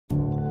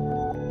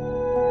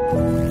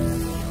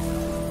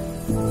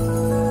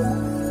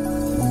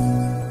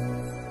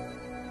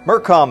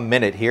Mircom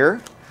Minute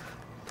here.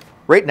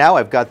 Right now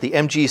I've got the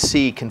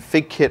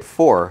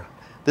MGC-CONFIG-KIT-4.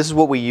 This is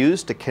what we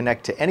use to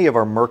connect to any of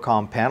our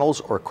Mircom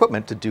panels or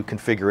equipment to do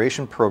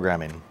configuration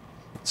programming.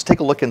 Let's take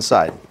a look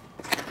inside.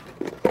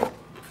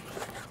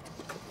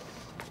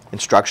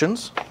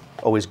 Instructions,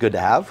 always good to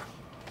have.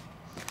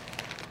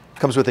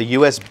 Comes with a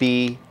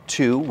USB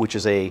 2, which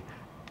is a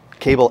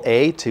cable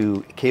A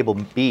to cable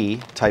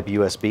B type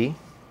USB.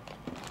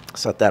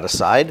 Set that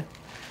aside.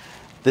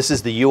 This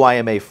is the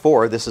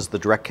UIMA4. This is the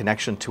direct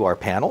connection to our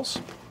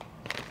panels.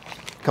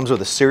 Comes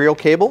with a serial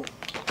cable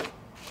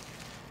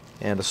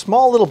and a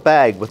small little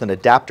bag with an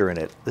adapter in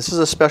it. This is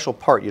a special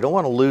part. You don't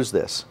want to lose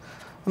this.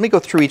 Let me go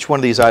through each one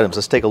of these items.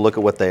 Let's take a look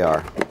at what they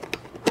are.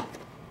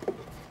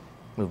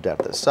 Move that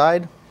to the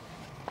side.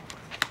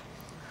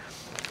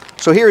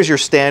 So here is your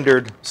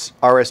standard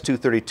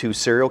RS-232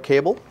 serial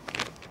cable.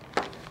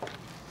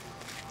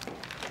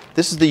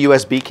 This is the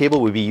USB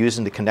cable we'll be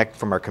using to connect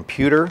from our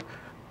computer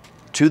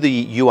to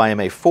the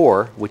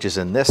UIMA4, which is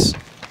in this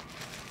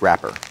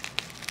wrapper.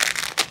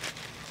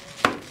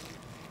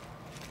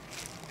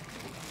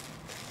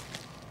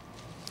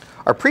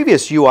 Our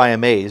previous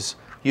UIMAs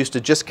used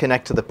to just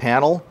connect to the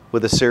panel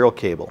with a serial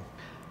cable.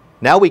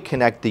 Now we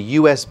connect the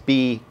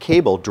USB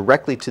cable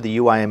directly to the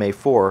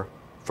UIMA4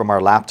 from our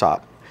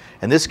laptop.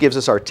 And this gives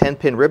us our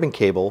 10-pin ribbon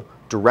cable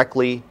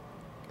directly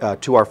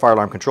to our fire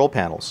alarm control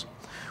panels.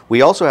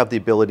 We also have the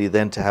ability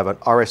then to have an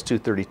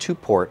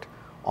RS-232 port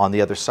on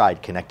the other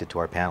side connected to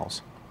our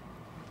panels.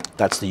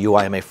 That's the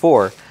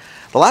UIMA4.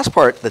 The last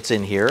part that's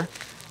in here,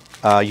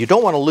 you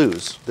don't want to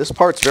lose. This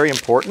part's very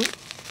important.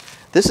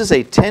 This is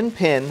a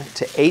 10-pin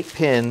to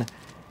 8-pin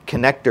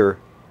connector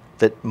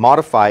that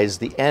modifies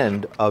the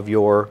end of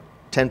your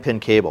 10-pin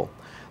cable.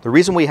 The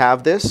reason we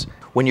have this,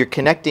 when you're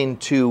connecting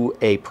to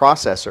a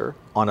processor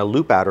on a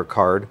loop adder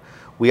card,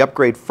 we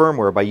upgrade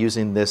firmware by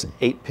using this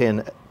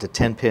 8-pin to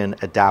 10-pin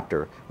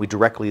adapter. We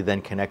directly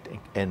then connect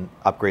and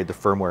upgrade the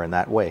firmware in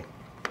that way.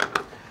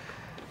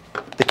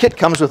 The kit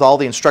comes with all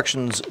the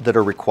instructions that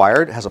are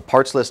required. It has a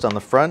parts list on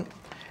the front,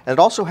 and it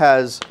also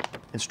has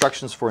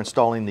instructions for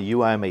installing the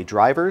UIMA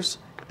drivers,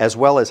 as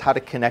well as how to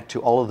connect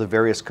to all of the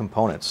various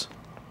components.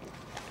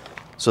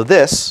 So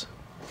this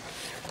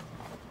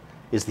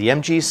is the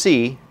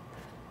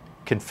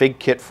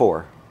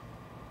MGC-CONFIG-KIT-4.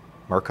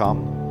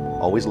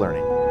 Mircom, always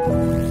learning.